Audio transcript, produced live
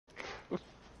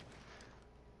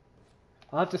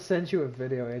I'll have to send you a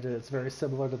video, AJ. It's very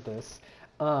similar to this.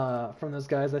 From those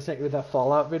guys I sent you that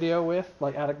Fallout video with,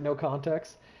 like out of no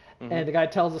context. And the guy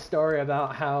tells a story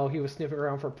about how he was sniffing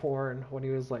around for porn when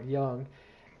he was like young,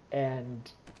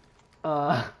 and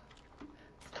Oh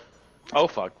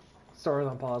fuck. Story's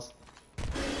on pause.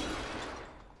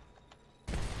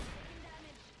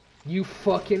 You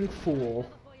fucking fool.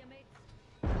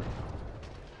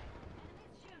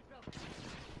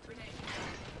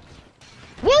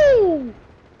 Woo!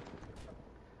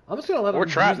 I'm just gonna let We're them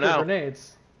trapped use their now.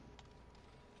 grenades.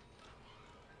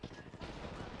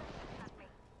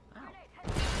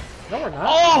 No, we're not.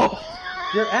 Oh!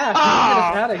 Your ass. You can get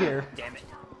us out of here. Damn it.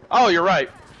 Oh, you're right.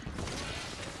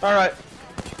 All right.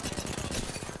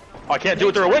 Oh, I can't do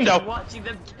it through a window. I'm watching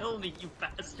them kill me, you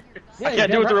bastards. Yeah, I can't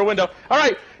do it through a window. All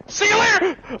right. See you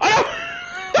later.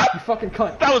 You fucking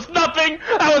cunt. That was nothing.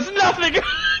 That was nothing.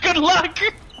 Good luck.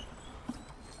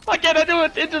 Why can't I do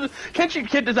it into the? Can't you?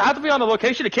 Does it have to be on the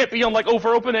location? It can't be on like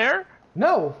over open air.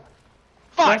 No.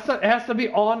 Fuck. It has to be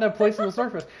on a placeable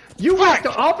surface. You Fuck. went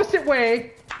the opposite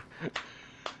way.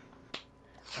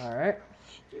 Alright.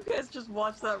 You guys just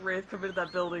watched that Wraith come into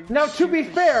that building. Now, to be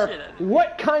shoot the shit fair, out of me.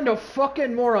 what kind of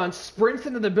fucking moron sprints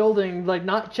into the building, like,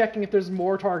 not checking if there's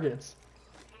more targets?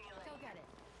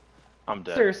 I'm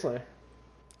dead. Seriously.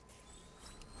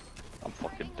 I'm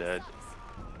fucking dead.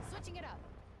 Switching it up.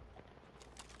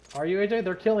 Are you, AJ?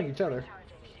 They're killing each other.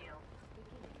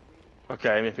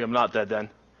 Okay, maybe I'm not dead then.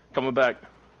 Coming back.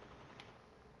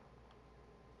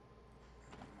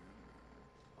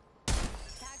 Tag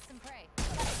some prey.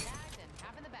 Tagged and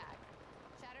half in the bag.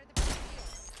 Shatter the shield.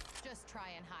 Just try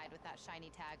and hide with that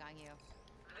shiny tag on you.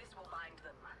 This will bind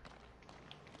them.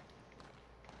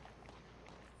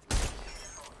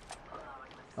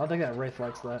 I don't think that Wraith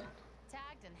likes that.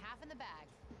 Tagged and half in the bag.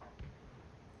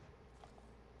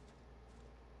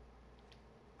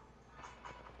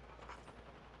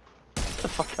 What the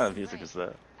fuck kind of music is that?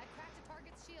 I cracked a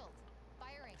target's shield.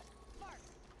 Firing. Mark.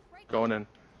 Right there. Going in.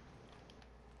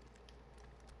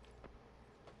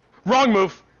 Wrong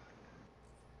move.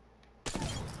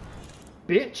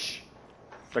 Bitch!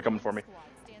 They're coming for me. Squad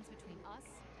stands between us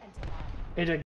and tomorrow. AJ,